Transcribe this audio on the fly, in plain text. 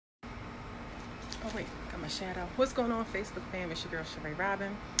Oh wait, got my shadow. What's going on, Facebook fam? It's your girl Sheree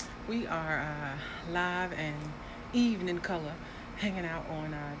Robin. We are live and evening color, hanging out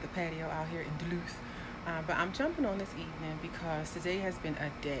on the patio out here in Duluth. But I'm jumping on this evening because today has been a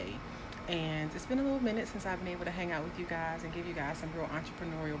day, and it's been a little minute since I've been able to hang out with you guys and give you guys some real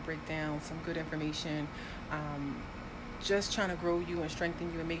entrepreneurial breakdowns, some good information. Just trying to grow you and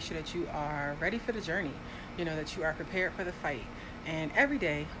strengthen you and make sure that you are ready for the journey. You know, that you are prepared for the fight. And every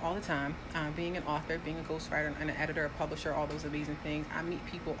day, all the time, being an author, being a ghostwriter, and an editor, a publisher, all those amazing things, I meet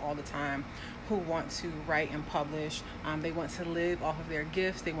people all the time who want to write and publish. They want to live off of their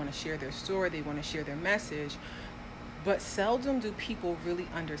gifts. They want to share their story. They want to share their message. But seldom do people really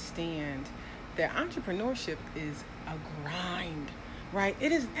understand that entrepreneurship is a grind, right?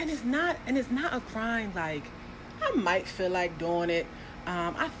 It is, and it's not a grind like I might feel like doing it.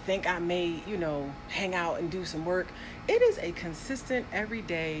 I think I may, hang out and do some work. It is a consistent,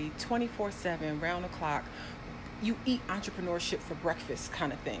 everyday, 24/7, round the clock, you eat entrepreneurship for breakfast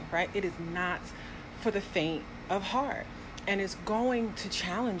kind of thing, right? It is not for the faint of heart. And it's going to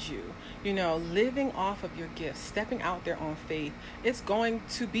challenge you, living off of your gifts, stepping out there on faith. It's going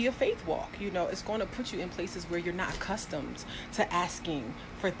to be a faith walk. It's going to put you in places where you're not accustomed to asking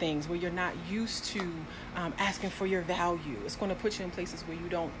for things, where you're not used to asking for your value. It's going to put you in places where you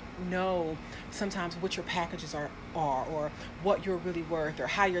don't know sometimes what your packages are or what you're really worth, or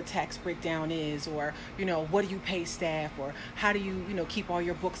how your tax breakdown is, or, what do you pay staff, or how do you, keep all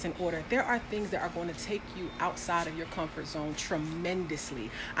your books in order. There are things that are going to take you outside of your comfort zone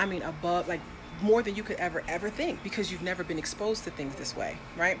tremendously. I mean, above, like, more than you could ever think, because you've never been exposed to things this way,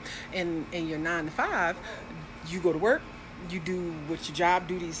 right? In your 9 to 5, you go to work, you do what your job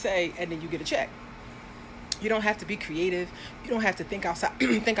duties say, and then you get a check. You don't have to be creative. You don't have to think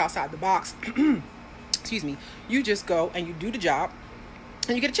outside the box. Excuse me. You just go and you do the job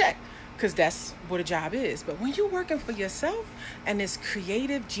and you get a check, because that's what a job is. But when you're working for yourself and this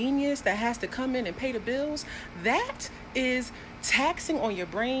creative genius that has to come in and pay the bills, that is taxing on your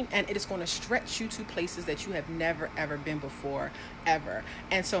brain, and it is going to stretch you to places that you have never ever been before, ever.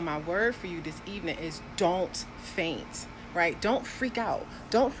 And so my word for you this evening is don't faint, right? Don't freak out.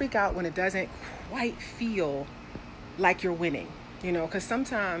 Don't freak out when it doesn't quite feel like you're winning, because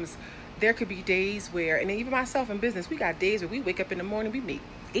sometimes there could be days where, and even myself in business, we got days where we wake up in the morning, we make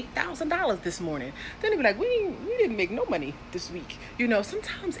 $8,000 this morning. Then they be like, we didn't make no money this week.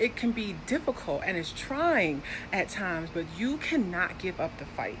 Sometimes it can be difficult and it's trying at times, but you cannot give up the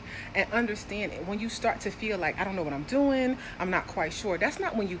fight. And understand it. When you start to feel like, I don't know what I'm doing, I'm not quite sure, that's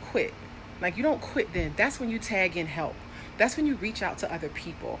not when you quit. Like, you don't quit then. That's when you tag in help. That's when you reach out to other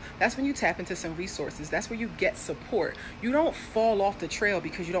people. That's when you tap into some resources. That's where you get support. You don't fall off the trail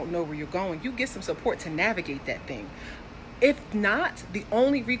because you don't know where you're going. You get some support to navigate that thing. If not, the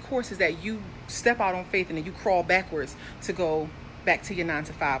only recourse is that you step out on faith and then you crawl backwards to go back to your 9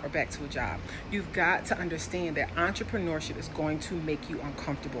 to 5 or back to a job. You've got to understand that entrepreneurship is going to make you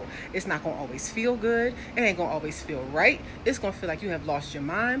uncomfortable. It's not going to always feel good. It ain't going to always feel right. It's going to feel like you have lost your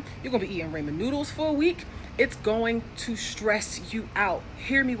mind. You're going to be eating ramen noodles for a week. It's going to stress you out.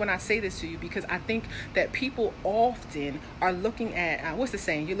 Hear me when I say this to you, because I think that people often are looking at, what's the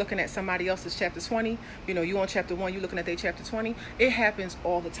saying? You're looking at somebody else's chapter 20. You on chapter 1, you're looking at their chapter 20. It happens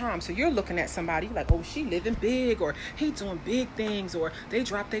all the time. So you're looking at somebody like, oh, she living big, or he doing big things, or they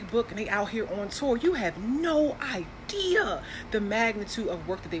dropped their book and they out here on tour. You have no idea the magnitude of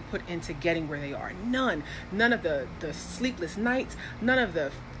work that they put into getting where they are. None of the sleepless nights, none of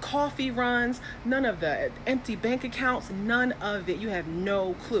the coffee runs, none of the empty bank accounts, none of it. You have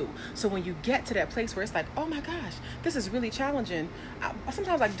no clue. So when you get to that place where it's like, oh my gosh, this is really challenging,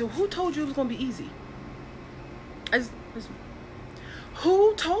 sometimes like, dude, who told you it was going to be easy?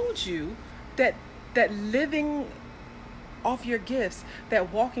 Who told you that living off your gifts,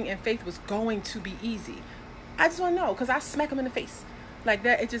 that walking in faith was going to be easy? I just want to know, because I smack them in the face like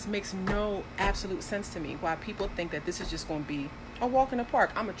that. It just makes no absolute sense to me why people think that this is just going to be a walk in the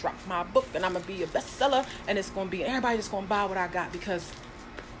park. I'm going to drop my book and I'm going to be a bestseller, and it's going to be, everybody just going to buy what I got because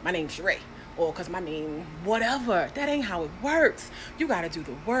my name's Sheree, or because my name whatever. That ain't how it works. You got to do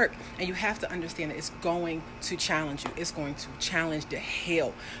the work, and you have to understand that it's going to challenge you. It's going to challenge the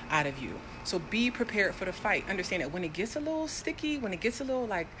hell out of you. So be prepared for the fight. Understand that when it gets a little sticky, when it gets a little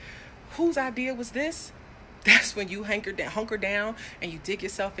like, whose idea was this? That's when you hunker down and you dig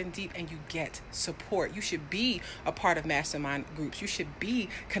yourself in deep and you get support. You should be a part of mastermind groups. You should be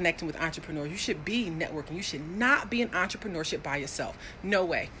connecting with entrepreneurs. You should be networking. You should not be in entrepreneurship by yourself. No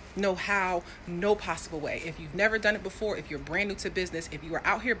way, no how, no possible way. If you've never done it before, if you're brand new to business, if you are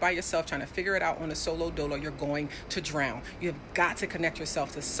out here by yourself trying to figure it out on a solo dolo, you're going to drown. You have got to connect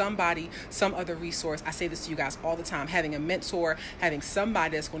yourself to somebody, some other resource. I say this to you guys all the time, having a mentor, having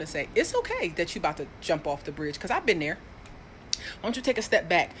somebody that's going to say, it's okay that you're about to jump off the bridge, because I've been there. Why don't you take a step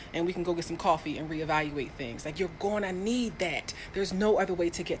back and we can go get some coffee and reevaluate things? Like, you're going to need that. There's no other way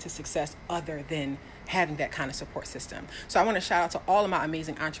to get to success other than having that kind of support system. So I want to shout out to all of my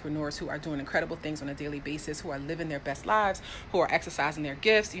amazing entrepreneurs who are doing incredible things on a daily basis, who are living their best lives, who are exercising their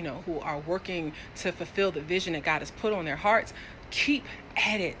gifts, who are working to fulfill the vision that God has put on their hearts. Keep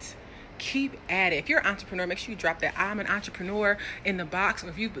at it. Keep at it. If you're an entrepreneur, make sure you drop that I'm an entrepreneur in the box. Or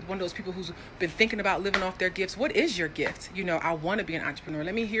if you're one of those people who's been thinking about living off their gifts, what is your gift? I want to be an entrepreneur.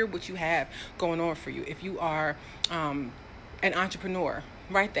 Let me hear what you have going on for you. If you are an entrepreneur,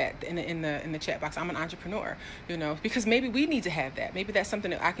 write that in the chat box. I'm an entrepreneur, because maybe we need to have that. Maybe that's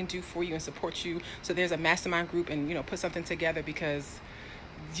something that I can do for you and support you. So there's a mastermind group and, put something together, because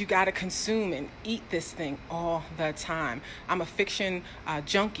you got to consume and eat this thing all the time. I'm a fiction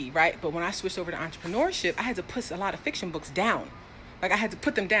junkie, right? But when I switched over to entrepreneurship, I had to put a lot of fiction books down. Like, I had to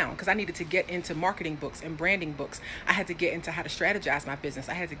put them down because I needed to get into marketing books and branding books. I had to get into how to strategize my business.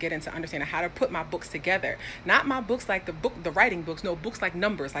 I had to get into understanding how to put my books together. Not my books like the writing books. No, books like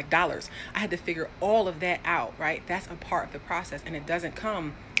numbers, like dollars. I had to figure all of that out, right? That's a part of the process, and it doesn't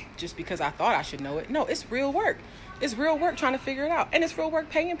come just because I thought I should know it. No, it's real work. It's real work trying to figure it out. And it's real work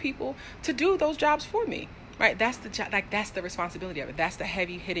paying people to do those jobs for me, right? That's the job, that's the responsibility of it. That's the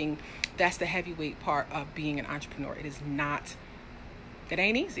heavyweight part of being an entrepreneur. It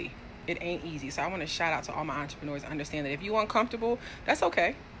ain't easy. It ain't easy. So I want to shout out to all my entrepreneurs and understand that if you're uncomfortable, that's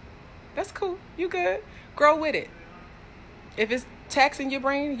okay. That's cool. You good. Grow with it. If it's taxing your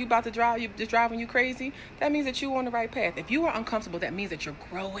brain, you about to drive, you're just driving you crazy, that means that you're on the right path. If you are uncomfortable, that means that you're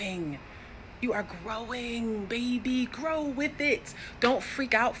growing. You are growing, baby. Grow with it. Don't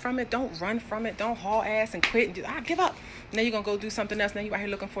freak out from it. Don't run from it. Don't haul ass and quit and just, give up. Now you're going to go do something else. Now you're out here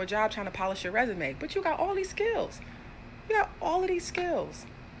looking for a job, trying to polish your resume. But you got all these skills. You got all of these skills.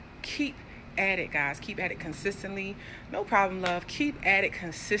 Keep at it, guys. Keep at it consistently. No problem, love. Keep at it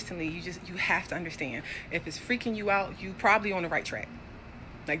consistently. You have to understand. If it's freaking you out, you probably on the right track.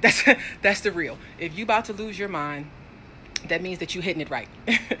 Like, that's the real. If you about to lose your mind, that means that you hitting it right.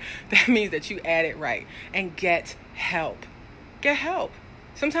 That means that you at it right. And get help. Get help.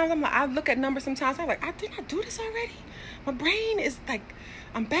 Sometimes I look at numbers sometimes. I'm like, didn't I do this already? My brain is like,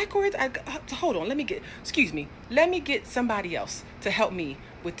 I'm backwards. Hold on. Let me get somebody else to help me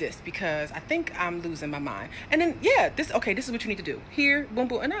with this, because I think I'm losing my mind. And then, this is what you need to do. Here, boom,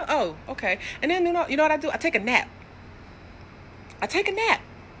 boom. And okay. And then, you know what I do? I take a nap. I take a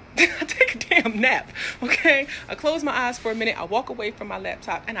damn nap, okay? I close my eyes for a minute. I walk away from my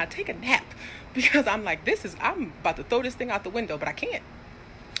laptop and I take a nap, because I'm like, I'm about to throw this thing out the window, but I can't,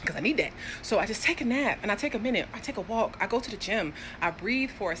 because I need that. So I just take a nap and I take a minute. I take a walk. I go to the gym. I breathe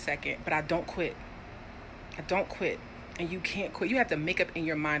for a second, but I don't quit. And you can't quit. You have to make up in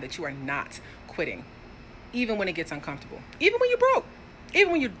your mind that you are not quitting, even when it gets uncomfortable, even when you're broke.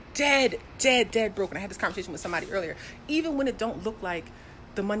 Even when you're dead broke. And I had this conversation with somebody earlier. Even when it don't look like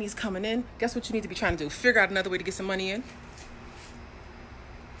the money's coming in, guess what you need to be trying to do? Figure out another way to get some money in.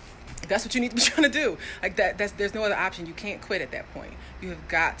 That's what you need to be trying to do. Like there's no other option. You can't quit at that point. You have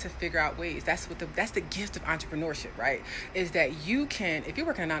got to figure out ways. That's the gift of entrepreneurship, right? Is that you can, if you're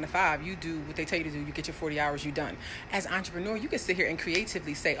working a 9 to 5, you do what they tell you to do. You get your 40 hours, you're done. As an entrepreneur, you can sit here and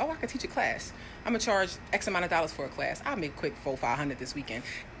creatively say, I can teach a class. I'm gonna charge X amount of dollars for a class. I'll make a quick $400-500 this weekend.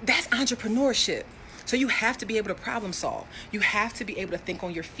 That's entrepreneurship. So you have to be able to problem solve. You have to be able to think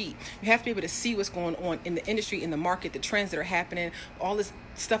on your feet. You have to be able to see what's going on in the industry, in the market, the trends that are happening, all this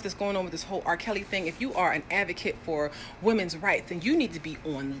stuff that's going on with this whole R. Kelly thing. If you are an advocate for women's rights, then you need to be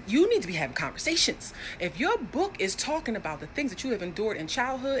having conversations. If your book is talking about the things that you have endured in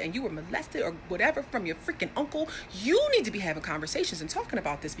childhood and you were molested or whatever from your freaking uncle, you need to be having conversations and talking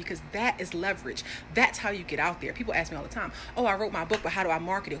about this, because that is leverage. That's how you get out there. People ask me all the time, I wrote my book, but how do I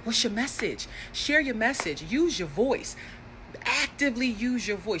market it? What's your message? Share your message. Use your voice. Actively use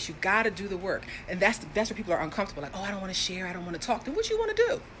your voice. You got to do the work. And that's where people are uncomfortable. Like, I don't want to share. I don't want to talk. Then what you want to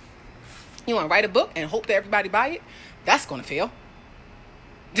do? You want to write a book and hope that everybody buy it? That's going to fail.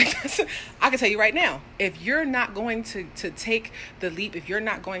 I can tell you right now, if you're not going to take the leap, if you're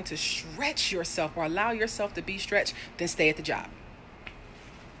not going to stretch yourself or allow yourself to be stretched, then stay at the job.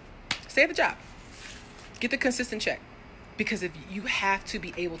 Stay at the job. Get the consistent check. Because if you have to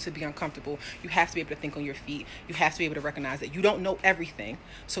be able to be uncomfortable, you have to be able to think on your feet. You have to be able to recognize that you don't know everything.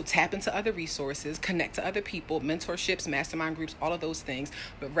 So tap into other resources, connect to other people, mentorships, mastermind groups, all of those things,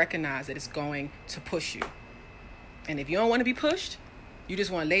 but recognize that it's going to push you. And if you don't want to be pushed, you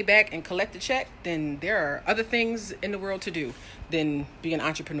just want to lay back and collect the check, then there are other things in the world to do than be an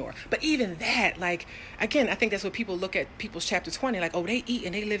entrepreneur. But even that, like, again, I think that's what people look at people's chapter 20, like, oh, they eat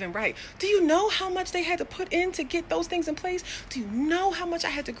and they living right. Do you know how much they had to put in to get those things in place? Do you know how much I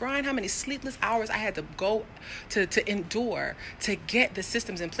had to grind, how many sleepless hours I had to go to endure to get the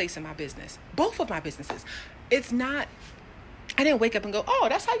systems in place in my business? Both of my businesses. It's not, I didn't wake up and go, oh,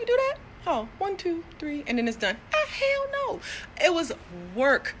 that's how you do that? Oh, 1, 2, 3, and then it's done. Hell no. It was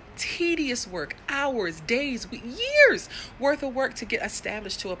work, tedious work, hours, days, years worth of work to get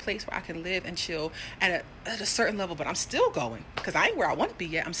established to a place where I can live and chill at a certain level. But I'm still going because I ain't where I want to be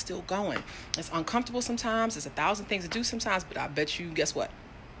yet. I'm still going. It's uncomfortable sometimes. There's 1,000 things to do sometimes. But I bet you, guess what?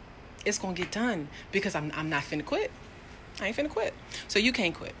 It's going to get done because I'm not finna quit. I ain't finna quit. So you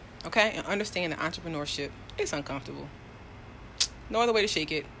can't quit, okay? And understand that entrepreneurship is uncomfortable. No other way to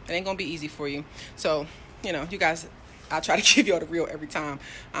shake it. It ain't going to be easy for you. So, you guys, I try to give y'all the real every time.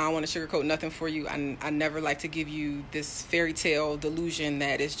 I don't want to sugarcoat nothing for you. I never like to give you this fairy tale delusion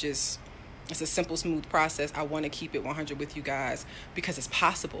that it's a simple, smooth process. I want to keep it 100 with you guys because it's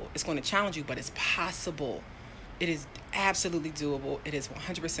possible. It's going to challenge you, but it's possible. It is absolutely doable. It is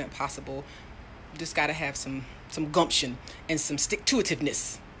 100% possible. You just got to have some gumption and some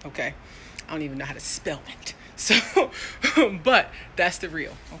stick-to-itiveness, okay? I don't even know how to spell it. So, but that's the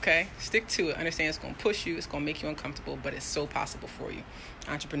real, okay? Stick to it. Understand it's going to push you. It's going to make you uncomfortable, but it's so possible for you.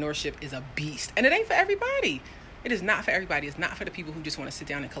 Entrepreneurship is a beast. And it ain't for everybody. It is not for everybody. It's not for the people who just want to sit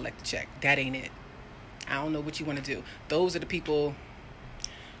down and collect the check. That ain't it. I don't know what you want to do. Those are the people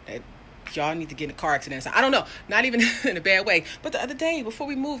that y'all need to get in a car accident. I don't know. Not even in a bad way. But the other day, before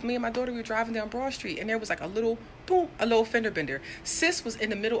we moved, me and my daughter, we were driving down Broad Street, and there was like a little fender bender. Sis was in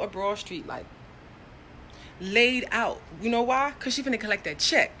the middle of Broad Street, like, laid out. You know why? Because she's finna collect that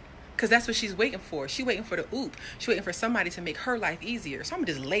check. Because that's what she's waiting for. She's waiting for the oop. She's waiting for somebody to make her life easier. So I'm going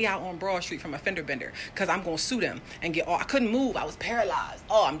to just lay out on Broad Street from a fender bender because I'm going to sue them and I couldn't move. I was paralyzed.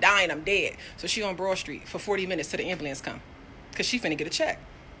 Oh, I'm dying. I'm dead. So she on Broad Street for 40 minutes till the ambulance come because she finna get a check.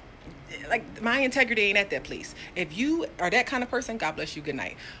 Like, my integrity ain't at that place. If you are that kind of person, God bless you. Good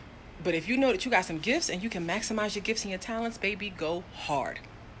night. But if you know that you got some gifts and you can maximize your gifts and your talents, baby, go hard.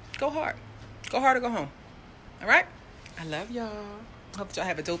 Go hard. Go hard or go home. All right? I love y'all. Hope that y'all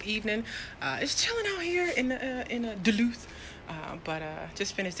have a dope evening. It's chilling out here in Duluth. But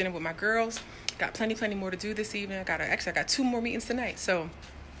just finished dinner with my girls. Got plenty more to do this evening. I got 2 more meetings tonight. So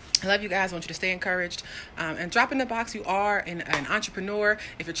I love you guys. I want you to stay encouraged. And drop in the box you are an entrepreneur.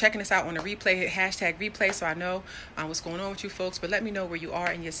 If you're checking this out on a replay, hit hashtag replay so I know what's going on with you folks. But let me know where you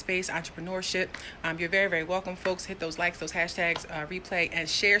are in your space, entrepreneurship. You're very, very welcome, folks. Hit those likes, those hashtags, replay, and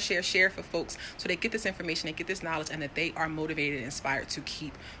share for folks so they get this information, they get this knowledge, and that they are motivated and inspired to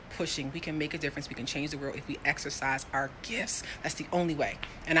keep pushing. We can make a difference. We can change the world if we exercise our gifts. That's the only way.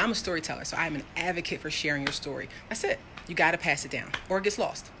 And I'm a storyteller, so I'm an advocate for sharing your story. That's it. You got to pass it down or it gets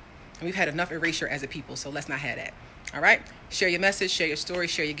lost. And we've had enough erasure as a people, so let's not have that. All right? Share your message, share your story,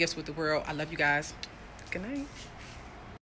 share your gifts with the world. I love you guys. Good night.